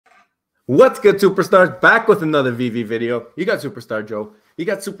What's good, superstars? Back with another VV video. You got Superstar Joe. You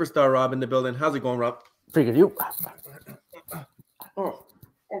got Superstar Rob in the building. How's it going, Rob? Pretty good. You.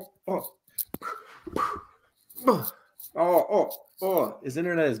 His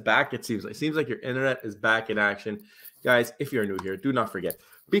internet is back. It seems like your internet is back in action. Guys, if you're new here, do not forget,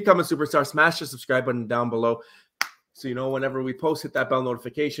 become a superstar. Smash the subscribe button down below so you know whenever we post, hit that bell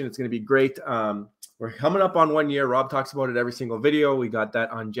notification. It's going to be great. We're coming up on 1 year. Rob talks about it every single video. We got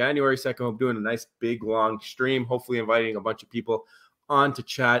that on January 2nd. We're doing a nice big long stream, hopefully inviting a bunch of people on to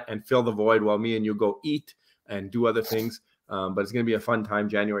chat and fill the void while me and you go eat and do other things. But it's going to be a fun time,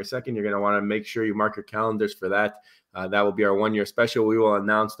 January 2nd. You're going to want to make sure you mark your calendars for that. That will be our 1 year special. We will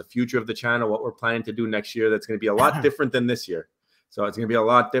announce the future of the channel, what we're planning to do next year. That's going to be a lot different than this year. So it's going to be a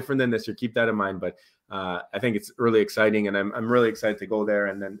lot different than this year. Keep that in mind. But I think it's really exciting, and I'm really excited to go there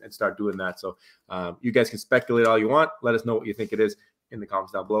and start doing that. So you guys can speculate all you want. Let us know what you think it is in the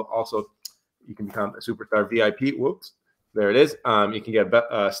comments down below. Also, you can become a superstar VIP. Whoops, there it is. You can get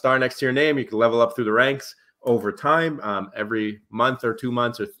a star next to your name. You can level up through the ranks over time. Every month or 2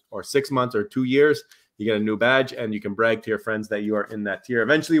 months or 6 months or 2 years, you get a new badge, and you can brag to your friends that you are in that tier.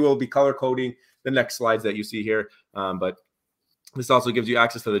 Eventually, we'll be color coding the next slides that you see here, but this also gives you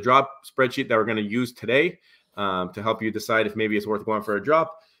access to the drop spreadsheet that we're going to use today to help you decide if maybe it's worth going for a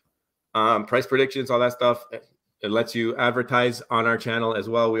drop. Price predictions, all that stuff. It lets you advertise on our channel as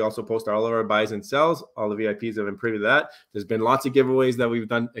well. We also post all of our buys and sells. All the VIPs have been privy to that. There's been lots of giveaways that we've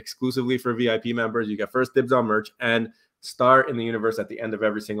done exclusively for VIP members. You get first dibs on merch and star in the universe at the end of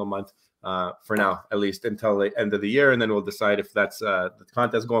every single month, for now, at least until the end of the year. And then we'll decide if that's the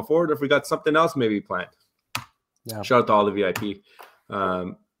contest going forward, or if we got something else maybe planned. Yeah. Shout out to all the VIP.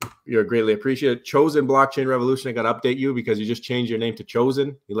 You're greatly appreciated. Chosen Blockchain Revolution. I got to update you because you just changed your name to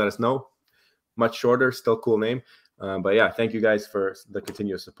Chosen. You let us know. Much shorter, still cool name. But yeah, thank you guys for the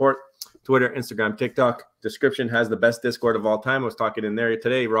continuous support. Twitter, Instagram, TikTok. Description has the best Discord of all time. I was talking in there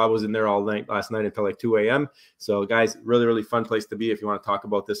today. Rob was in there all night last night until like 2 a.m. So guys, really, really fun place to be if you want to talk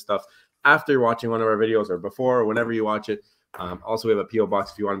about this stuff after you're watching one of our videos or before or whenever you watch it. Also, we have a P.O.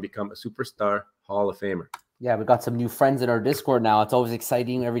 box if you want to become a Superstar Hall of Famer. Yeah, we got some new friends in our Discord now. It's always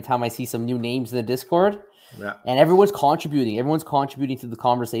exciting every time I see some new names in the Discord. Yeah. And everyone's contributing. Everyone's contributing to the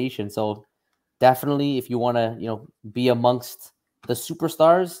conversation. So definitely, if you want to, be amongst the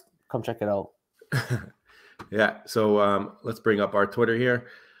superstars, come check it out. Yeah. So let's bring up our Twitter here.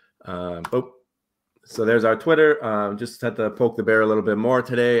 So there's our Twitter. Just had to poke the bear a little bit more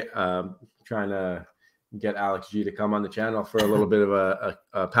today. Trying to get Alex G to come on the channel for a little bit of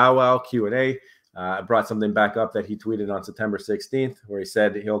a powwow Q&A. I brought something back up that he tweeted on September 16th, where he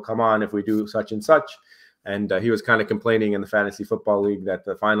said he'll come on if we do such and such. And he was kind of complaining in the Fantasy Football League that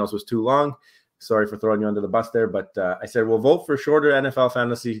the finals was too long. Sorry for throwing you under the bus there, but I said we'll vote for shorter NFL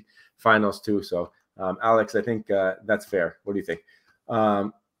fantasy finals too. So, Alex, I think that's fair. What do you think?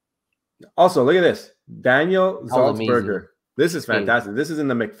 Also, look at this. Daniel Salzberger. This is fantastic. This is in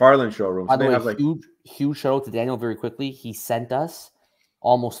the McFarland showroom. By the way, huge shout out to Daniel very quickly. He sent us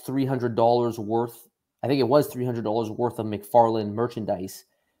almost $300 worth. I think it was $300 worth of McFarland merchandise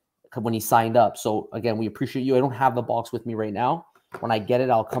when he signed up. So again, we appreciate you. I don't have the box with me right now. When I get it,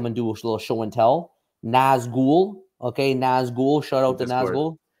 I'll come and do a little show and tell. Nazgul. Okay, Nazgul. Shout out to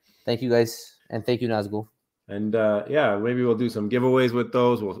Nazgul. Thank you guys. And thank you, Nazgul. And yeah, maybe we'll do some giveaways with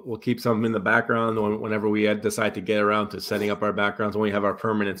those. We'll keep some in the background whenever we decide to get around to setting up our backgrounds when we have our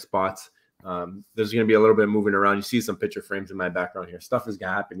permanent spots. There's going to be a little bit moving around. You see some picture frames in my background here. Stuff is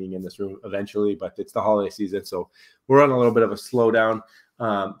happening in this room eventually, but it's the holiday season, so we're on a little bit of a slowdown.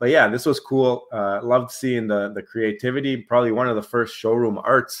 But yeah, this was cool. Loved seeing the creativity. Probably one of the first showroom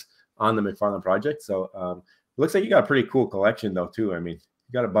arts on the McFarland project. So looks like you got a pretty cool collection though too. I mean,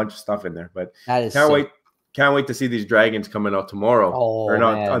 you got a bunch of stuff in there. But can't wait to see these dragons coming out tomorrow, or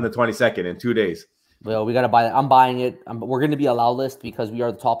not, on the 22nd in 2 days. Well, we got to buy it. I'm buying it. We're going to be a allow list because we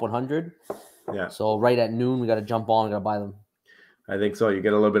are the top 100. Yeah. So right at noon, we got to jump on. We got to buy them. I think so. You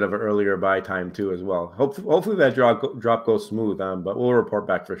get a little bit of an earlier buy time too as well. Hopefully that drop goes smooth. But we'll report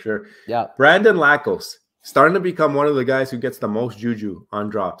back for sure. Yeah. Brandon Lacos starting to become one of the guys who gets the most juju on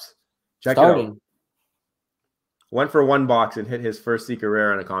drops. Check it out. Went for one box and hit his first secret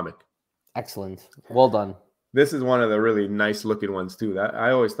rare in a comic. Excellent. Well done. This is one of the really nice looking ones too. That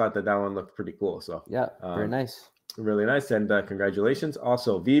I always thought that one looked pretty cool. So yeah, very nice. Really nice. And congratulations.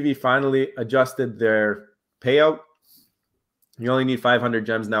 Also, Veve finally adjusted their payout. You only need 500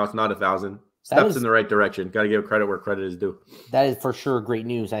 gems now. It's not 1,000. Steps in the right direction. Got to give credit where credit is due. That is for sure great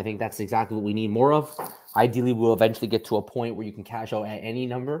news. I think that's exactly what we need more of. Ideally, we'll eventually get to a point where you can cash out at any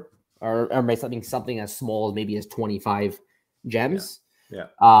number or something as small as maybe as 25 gems. Yeah.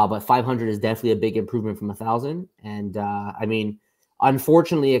 But 500 is definitely a big improvement from 1,000. And I mean,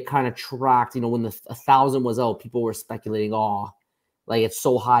 unfortunately, it kind of tracked. You know, when the 1,000 was out, people were speculating, oh, like it's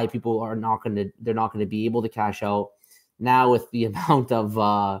so high, they're not gonna be able to cash out. Now with the amount of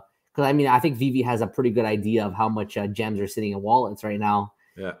because I mean, I think Veve has a pretty good idea of how much gems are sitting in wallets right now.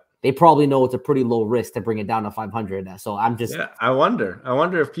 Yeah. They probably know it's a pretty low risk to bring it down to 500. So I'm just I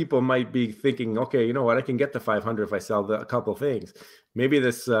wonder if people might be thinking, okay, you know what, I can get to 500 if I sell a couple things. Maybe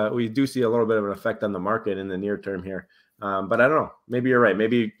this we do see a little bit of an effect on the market in the near term here. But I don't know. Maybe you're right.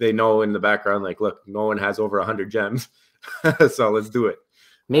 Maybe they know in the background, like, look, no one has over 100 gems, so let's do it.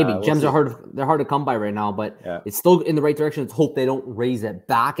 Maybe gems are hard. They're hard to come by right now, but it's still in the right direction. Let's hope they don't raise it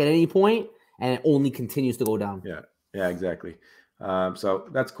back at any point, and it only continues to go down. Yeah, exactly. So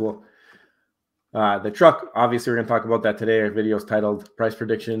that's cool. The truck, obviously, we're going to talk about that today. Our video is titled Price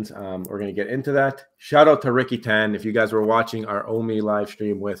Predictions. We're going to get into that. Shout out to Ricky Tan. If you guys were watching our OMI live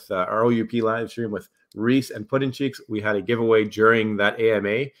stream with our OUP live stream with Reese and Puddin' Cheeks, we had a giveaway during that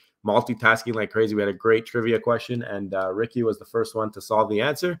AMA. Multitasking like crazy. We had a great trivia question, and Ricky was the first one to solve the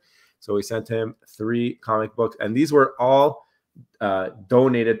answer. So we sent him 3 comic books, and these were all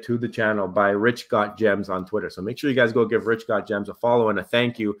donated to the channel by Rich Got Gems on Twitter. So make sure you guys go give Rich Got Gems a follow and a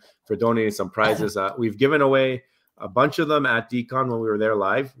thank you for donating some prizes. We've given away a bunch of them at DCon when we were there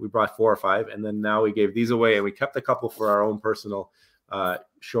live. We brought 4 or 5, and then now we gave these away, and we kept a couple for our own personal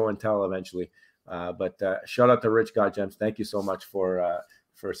show and tell eventually. But shout out to Rich Got Gems. Thank you so much for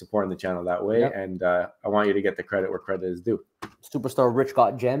supporting the channel that way. Yep. And I want you to get the credit where credit is due. Superstar Rich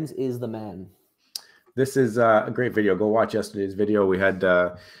Got Gems is the man. This is a great video. Go watch yesterday's video. We had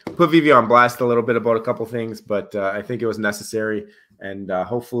put Veve on blast a little bit about a couple things, but I think it was necessary. And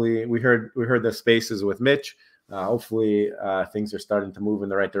hopefully we heard the spaces with Mitch. Hopefully things are starting to move in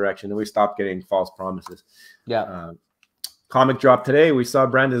the right direction and we stop getting false promises. Yeah. Comic drop today. We saw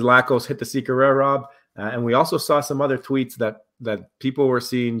Brandon Lacos hit the Secret Rare, Rob. And we also saw some other tweets that people were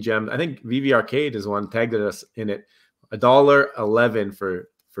seeing gems. I think Veve Arcade is one tagged us in it. $1.11 for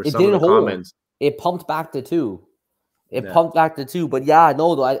some of the comments. It pumped back to 2. Pumped back to 2. But yeah,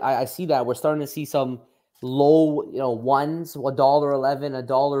 no, though I see that we're starting to see some low, ones, $1.11,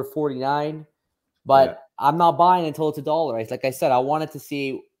 $1.49. But I'm not buying until it's $1. Like I said, I wanted to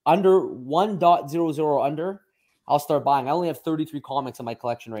see under 1.00 under. I'll start buying. I only have 33 comics in my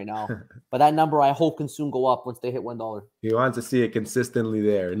collection right now, but that number I hope can soon go up once they hit $1. He wants to see it consistently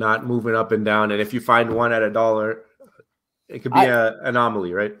there, not moving up and down. And if you find one at $1, it could be an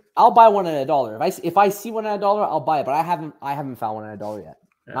anomaly, right? I'll buy one at $1. If I see one at $1, I'll buy it. But I haven't found one at $1 yet.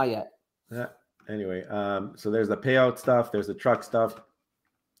 Yeah. Not yet. Yeah. Anyway, so there's the payout stuff. There's the truck stuff.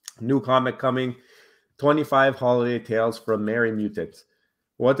 New comic coming. 25 holiday tales from Merry Mutants.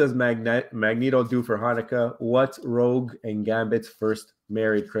 What does Magneto do for Hanukkah? What's Rogue and Gambit's first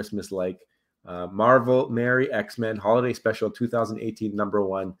Merry Christmas like? Marvel Merry X-Men Holiday Special 2018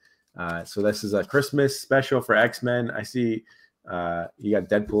 #1. So this is a Christmas special for X-Men. I see you got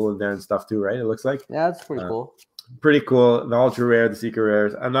Deadpool in there and stuff too, right? It looks like. Yeah, that's pretty cool. Pretty cool. The ultra rare, the secret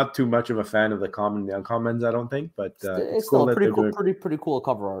rares. I'm not too much of a fan of the common and the uncommons, I don't think, but it's cool. Pretty cool. Pretty cool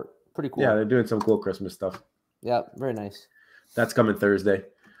cover art. Pretty cool. Yeah, they're doing some cool Christmas stuff. Yeah, very nice. That's coming Thursday.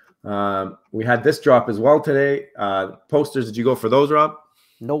 We had this drop as well today. Posters, did you go for those, Rob?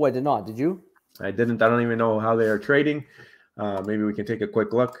 No, I did not. Did you? I didn't. I don't even know how they are trading. Maybe we can take a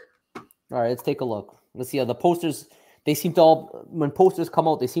quick look. All right, let's take a look. Let's see how the posters, they seem to all, when posters come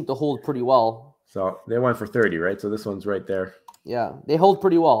out, they seem to hold pretty well. So they went for 30, right? So this one's right there. Yeah, they hold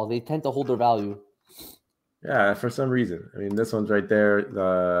pretty well. They tend to hold their value. Yeah, for some reason. I mean, this one's right there.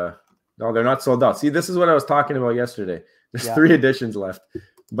 No, they're not sold out. See, this is what I was talking about yesterday. There's 3 editions left.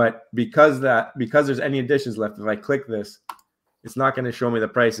 But because there's any editions left, if I click this, it's not going to show me the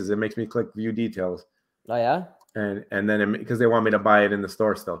prices. It makes me click view details. Oh, yeah? And then because they want me to buy it in the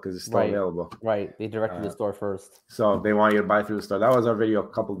store still because it's still available. Right. They direct you to the store first. So they want you to buy through the store. That was our video a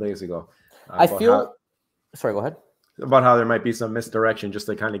couple of days ago. Sorry, go ahead. About how there might be some misdirection just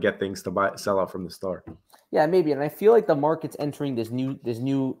to kind of get things to sell out from the store. Yeah, maybe. And I feel like the market's entering this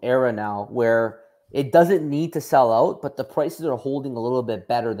new era now where it doesn't need to sell out, but the prices are holding a little bit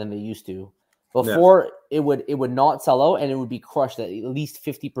better than they used to. Before it would not sell out and it would be crushed at least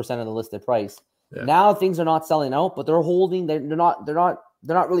 50% of the listed price. Yeah. Now things are not selling out, but they're holding. They're not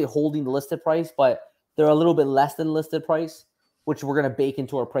really holding the listed price, but they're a little bit less than listed price, which we're going to bake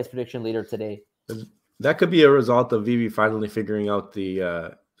into our price prediction later today. That could be a result of Veve finally figuring out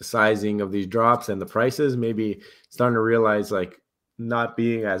the sizing of these drops and the prices. Maybe starting to realize like not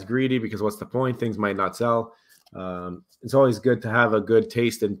being as greedy because what's the point? Things might not sell. It's always good to have a good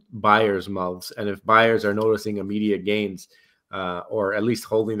taste in buyers' mouths, and if buyers are noticing immediate gains, or at least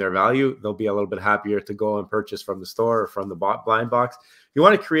holding their value, they'll be a little bit happier to go and purchase from the store or from the blind box. You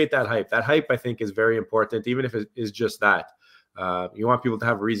want to create that hype. That hype, I think, is very important, even if it is just that. You want people to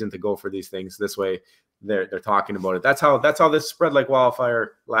have a reason to go for these things. This way, they're talking about it. That's how this spread like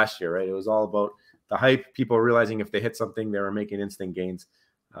wildfire last year, right? It was all about the hype, people realizing if they hit something, they were making instant gains.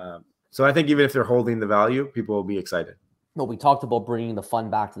 So I think even if they're holding the value, people will be excited. No, we talked about bringing the fun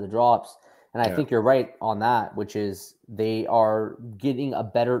back to the drops. And I think you're right on that, which is they are getting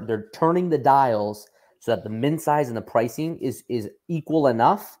they're turning the dials so that the mint size and the pricing is equal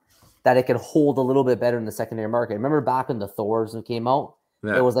enough that it can hold a little bit better in the secondary market. Remember back when the Thors came out,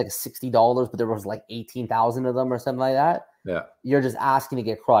 it was like $60, but there was like 18,000 of them or something like that. Yeah. You're just asking to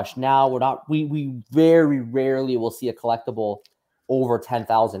get crushed. Now we very rarely will see a collectible over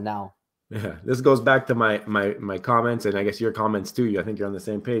 10,000 now. Yeah, this goes back to my comments, and I guess your comments too. I think you're on the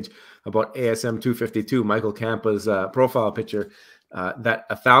same page about ASM 252, Michael Campa's profile picture. That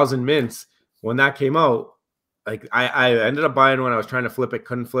 1,000 mints, when that came out, like I ended up buying one. I was trying to flip it,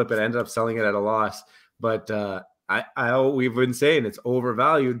 couldn't flip it. I ended up selling it at a loss. But we've been saying it's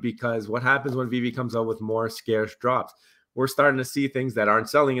overvalued because what happens when Veve comes out with more scarce drops? We're starting to see things that aren't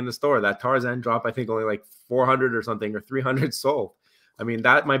selling in the store. That Tarzan drop, I think only like 400 or something, or 300 sold. I mean,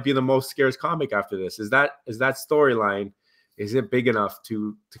 that might be the most scarce comic after this. Is that storyline, is it big enough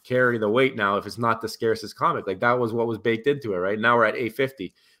to carry the weight now if it's not the scarcest comic? Like that was what was baked into it, right? Now we're at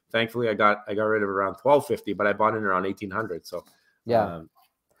 850. Thankfully, I got rid of it around 1250, but I bought it around 1800. So yeah.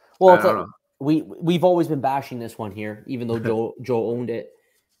 Well, we've always been bashing this one here, even though Joe owned it,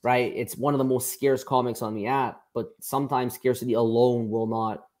 right? It's one of the most scarce comics on the app, but sometimes scarcity alone will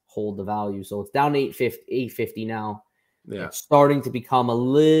not hold the value. So it's down to 850 now. Yeah, it's starting to become a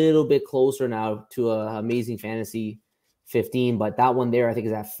little bit closer now to Amazing Fantasy 15, but that one there I think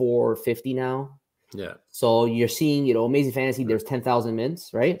is at 450 now. Yeah. So you're seeing, Amazing Fantasy, there's 10,000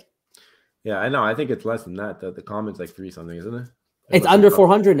 mints, right? Yeah, I know. I think it's less than that. The comment's like 3 something, isn't it? It's under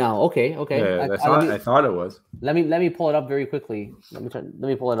 400 now. Okay. Yeah, I thought it was. Let me pull it up very quickly. Let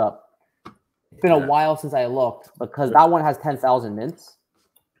me pull it up. It's been a while since I looked because that one has 10,000 mints.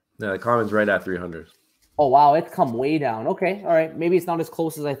 Yeah, the comment's right at 300. Oh, wow. It's come way down. Okay. All right. Maybe it's not as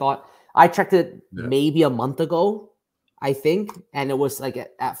close as I thought. I checked it maybe a month ago, I think, and it was like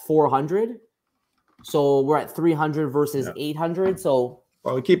at 400. So we're at 300 versus 800. So,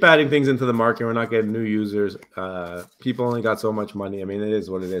 well, we keep adding things into the market. We're not getting new users. People only got so much money. I mean, it is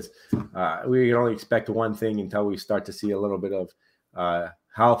what it is. We can only expect one thing until we start to see a little bit of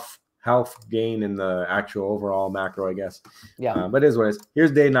health gain in the actual overall macro, I guess. Yeah. But it is what it is.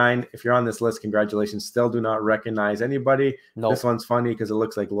 Here's day 9. If you're on this list, congratulations. Still do not recognize anybody. Nope. This one's funny because it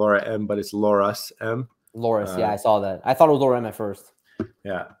looks like Laura M, but it's Loras M. Loras, yeah, I saw that. I thought it was Laura M at first.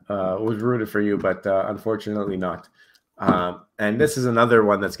 Yeah, was rooted for you, but unfortunately not. And this is another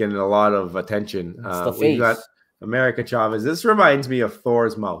one that's getting a lot of attention. We've got America Chavez. This reminds me of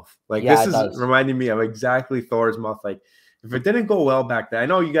Thor's mouth. Like this is reminding me of exactly Thor's mouth. Like if it didn't go well back then, I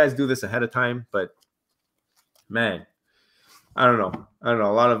know you guys do this ahead of time, but man, I don't know.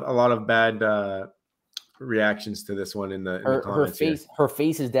 A lot of bad reactions to this one in the comments. Her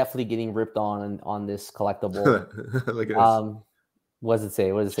face is definitely getting ripped on this collectible. Look at this. What does it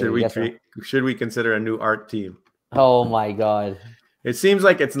say? Should we consider a new art team? Oh my god! It seems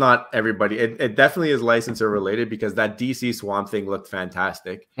like it's not everybody. It definitely is licensor related because that DC Swamp Thing looked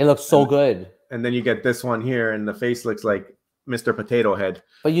fantastic. It looks so good. And then you get this one here, and the face looks like Mr. Potato Head.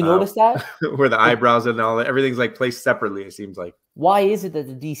 But you notice that where the eyebrows and all that, everything's like placed separately. It seems like. Why is it that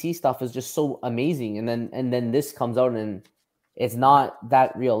the DC stuff is just so amazing, and then this comes out and it's not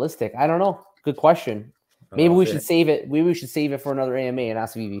that realistic? I don't know. Good question. Maybe we should save it. Maybe we should save it for another AMA and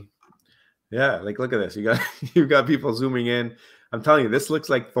ask Veve. Yeah, like look at this. You've got people zooming in. I'm telling you, this looks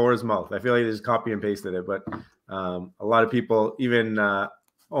like Thor's mouth. I feel like they just copy and pasted it, but a lot of people, even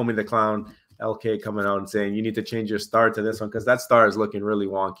Omi the Clown, LK coming out and saying you need to change your star to this one because that star is looking really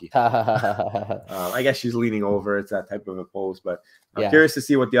wonky. I guess she's leaning over. It's that type of a pose, but I'm curious to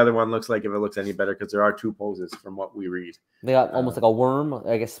see what the other one looks like if it looks any better because there are 2 poses from what we read. They got almost like a worm.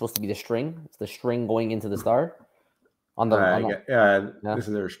 I guess it's supposed to be the string. It's the string going into the star. This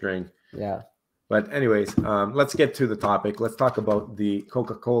is their string. Yeah. But anyways, let's get to the topic. Let's talk about the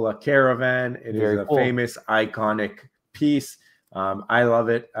Coca-Cola Caravan. It is a famous, iconic piece. I love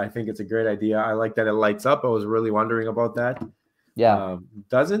it. I think it's a great idea. I like that it lights up. I was really wondering about that. Yeah.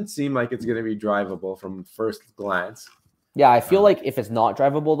 Doesn't seem like it's going to be drivable from first glance. Yeah, I feel like if it's not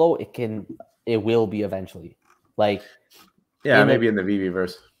drivable though, it will be eventually. Like maybe in the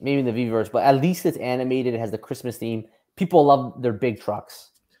Veve-verse. Maybe in the Veve-verse, but at least it's animated. It has the Christmas theme. People love their big trucks.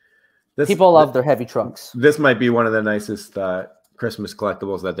 People love their heavy trucks. This might be one of the nicest Christmas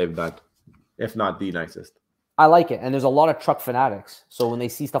collectibles that they've done, if not the nicest. I like it, and there's a lot of truck fanatics. So when they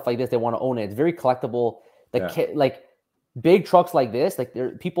see stuff like this, they want to own it. It's very collectible. Like big trucks like this, like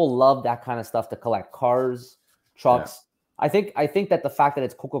people love that kind of stuff to collect. Cars, trucks. Yeah. I think that the fact that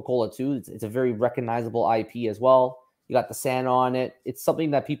it's Coca-Cola too, it's a very recognizable IP as well. You got the Santa on it. It's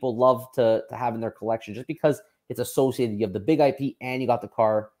something that people love to have in their collection just because it's associated. You have the big IP and you got the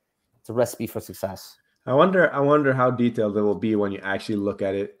car. It's a recipe for success. I wonder how detailed it will be when you actually look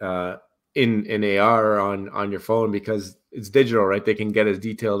at it in AR on your phone, because it's digital, right? They can get as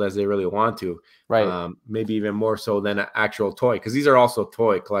detailed as they really want to, right? Maybe even more so than an actual toy, because these are also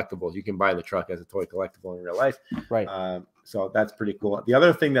toy collectibles. You can buy the truck as a toy collectible in real life, right? So that's pretty cool. The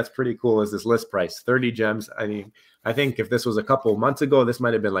other thing that's pretty cool is this list price, 30 gems. I mean, I think if this was a couple months ago, this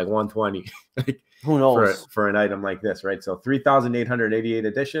might have been like 120. Like, who knows for an item like this, right? So 3,888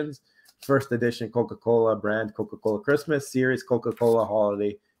 editions. First edition Coca-Cola brand, Coca-Cola Christmas series, Coca-Cola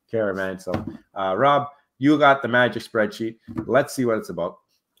holiday Caravan. So Rob, you got the magic spreadsheet. Let's see what it's about.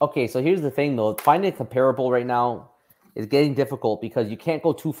 Okay, so here's the thing though. Finding it comparable right now is getting difficult because you can't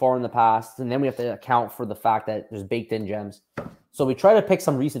go too far in the past, and then we have to account for the fact that there's baked in gems. So we try to pick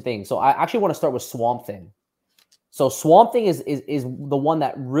some recent things. So I actually want to start with Swamp Thing. So Swamp Thing is the one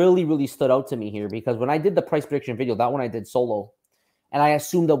that really stood out to me here, because when I did the price prediction video, that one I did solo, and I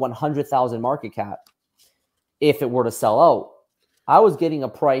assumed a 100,000 market cap if it were to sell out. I was getting a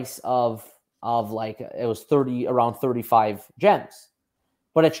price of like, it was around 35 gems,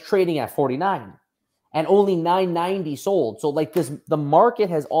 but it's trading at 49 and only 990 sold. So like the market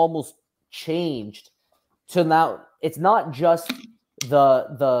has almost changed to now. It's not just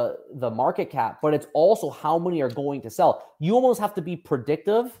the market cap, but it's also how many are going to sell. You almost have to be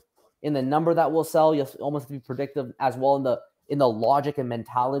predictive in the number that will sell. You almost have to be predictive as well in the logic and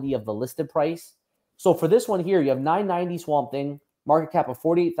mentality of the listed price. So for this one here, you have 990 Swamp Thing, market cap of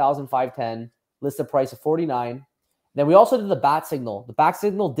 48,510, listed price of 49. Then we also did the bat signal. The bat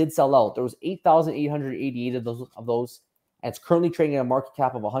signal did sell out. There was 8,888 of those, and it's currently trading at a market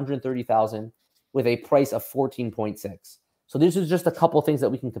cap of 130,000 with a price of 14.6. So this is just a couple of things that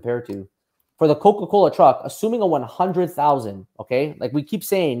we can compare to. For the Coca-Cola truck, assuming a 100,000, okay? Like we keep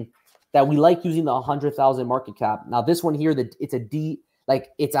saying that we like using the 100,000 market cap. Now this one here,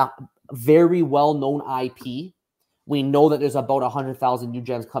 it's a very well-known IP. We know that there's about 100,000 new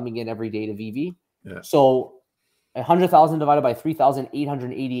gems coming in every day to Veve. Yeah. So 100,000 divided by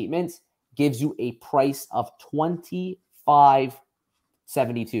 3,888 mints gives you a price of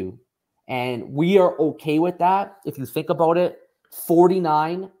 25.72. And we are okay with that. If you think about it,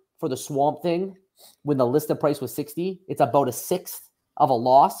 49 for the Swamp Thing when the listed price was 60. It's about a sixth of a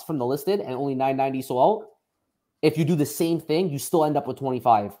loss from the listed and only 990 sold out. If you do the same thing, you still end up with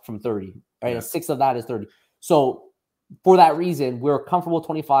 25 from 30. Right? Yeah. A sixth of that is 30. So for that reason, we're comfortable with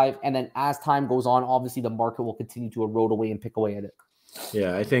 25. And then as time goes on, obviously the market will continue to erode away and pick away at it.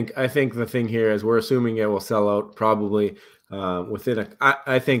 Yeah, I think the thing here is we're assuming it will sell out probably within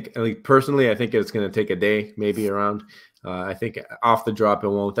I think, at least personally, I think it's going to take a day, maybe around. I think off the drop it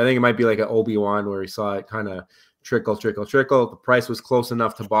won't. I think it might be like an Obi-Wan where we saw it kind of trickle. The price was close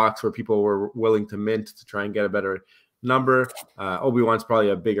enough to box where people were willing to mint to try and get a better number. Obi-Wan's probably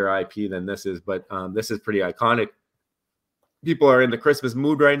a bigger IP than this is, but this is pretty iconic. People are in the Christmas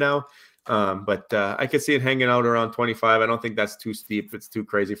mood right now. But I could see it hanging out around 25. I don't think that's too steep. It's too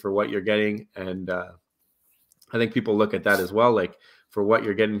crazy for what you're getting. And I think people look at that as well. Like, for what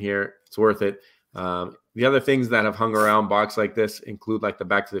you're getting here, it's worth it. The other things that have hung around box like this include like the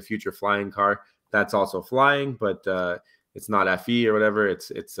Back to the Future flying car. That's also flying, but it's not FE or whatever.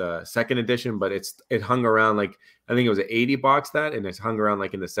 It's second edition, but it hung around like, I think it was an 80 box that, and it's hung around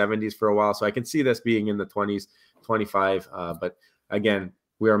like in the 70s for a while. So I can see this being in the 20s, 25. But again,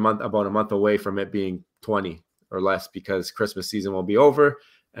 we are about a month away from it being 20 or less, because Christmas season will be over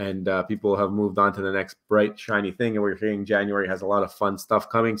and people have moved on to the next bright, shiny thing. And we're hearing January has a lot of fun stuff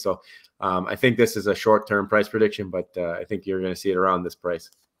coming. So I think this is a short-term price prediction, but I think you're going to see it around this price.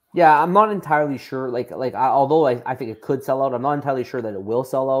 Yeah, I'm not entirely sure. Although I think it could sell out, I'm not entirely sure that it will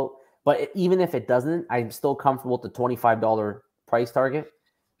sell out. But even if it doesn't, I'm still comfortable with the $25 price target,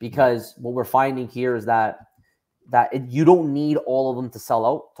 because what we're finding here is that you don't need all of them to sell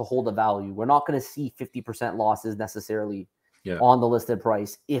out to hold the value. We're not going to see 50% losses necessarily on the listed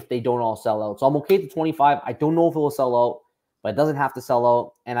price if they don't all sell out. So I'm okay with 25. I don't know if it will sell out, but it doesn't have to sell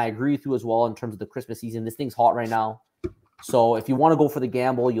out. And I agree with you as well in terms of the Christmas season. This thing's hot right now. So if you want to go for the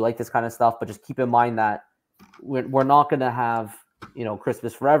gamble, you like this kind of stuff, but just keep in mind that we're not going to have,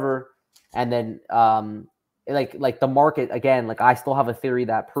 Christmas forever. And then like the market again. Like I still have a theory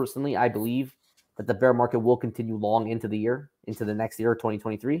that personally I believe that the bear market will continue long into the next year,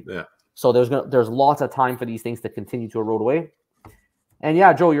 2023. Yeah. So there's lots of time for these things to continue to erode away. And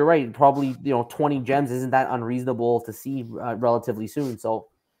yeah, Joe, you're right. Probably 20 gems isn't that unreasonable to see relatively soon. So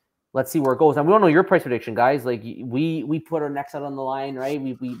let's see where it goes. And we don't know your price prediction, guys. Like we put our necks out on the line, right?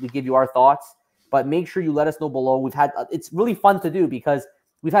 We give you our thoughts, but make sure you let us know below. We've had it's really fun to do because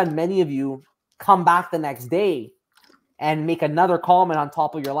we've had many of you come back the next day and make another comment on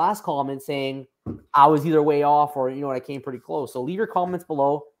top of your last comment saying I was either way off or I came pretty close. So leave your comments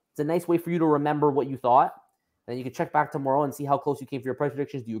below. It's a nice way for you to remember what you thought. And you can check back tomorrow and see how close you came for your price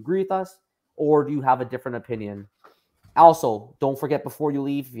predictions. Do you agree with us or do you have a different opinion? Also, don't forget before you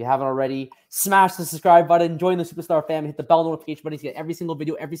leave, if you haven't already, smash the subscribe button, join the Superstar family, hit the bell notification button to get every single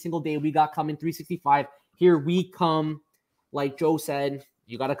video, every single day we got coming 365. Here we come. Like Joe said,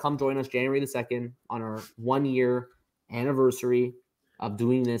 you got to come join us January the 2nd on our 1-year anniversary of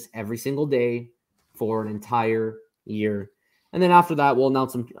doing this every single day for an entire year. And then after that, we'll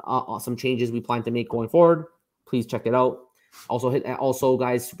announce some changes we plan to make going forward. Please check it out. Also,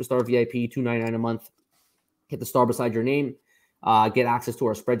 guys, Superstar VIP, $2.99 a month. Hit the star beside your name. Get access to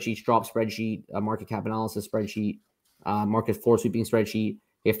our spreadsheets, drop spreadsheet, market cap analysis spreadsheet, market floor sweeping spreadsheet.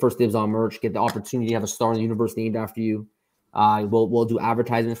 Get first dibs on merch. Get the opportunity to have a star in the universe named after you. We'll do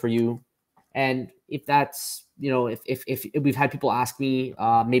advertisement for you. And if that's, if we've had people ask me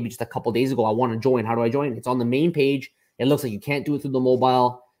maybe just a couple days ago, I want to join. How do I join? It's on the main page. It looks like you can't do it through the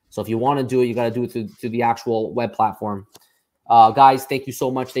mobile. So if you want to do it, you got to do it through the actual web platform. Guys, thank you so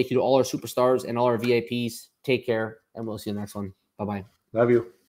much. Thank you to all our superstars and all our VIPs. Take care, and we'll see you in the next one. Bye-bye. Love you.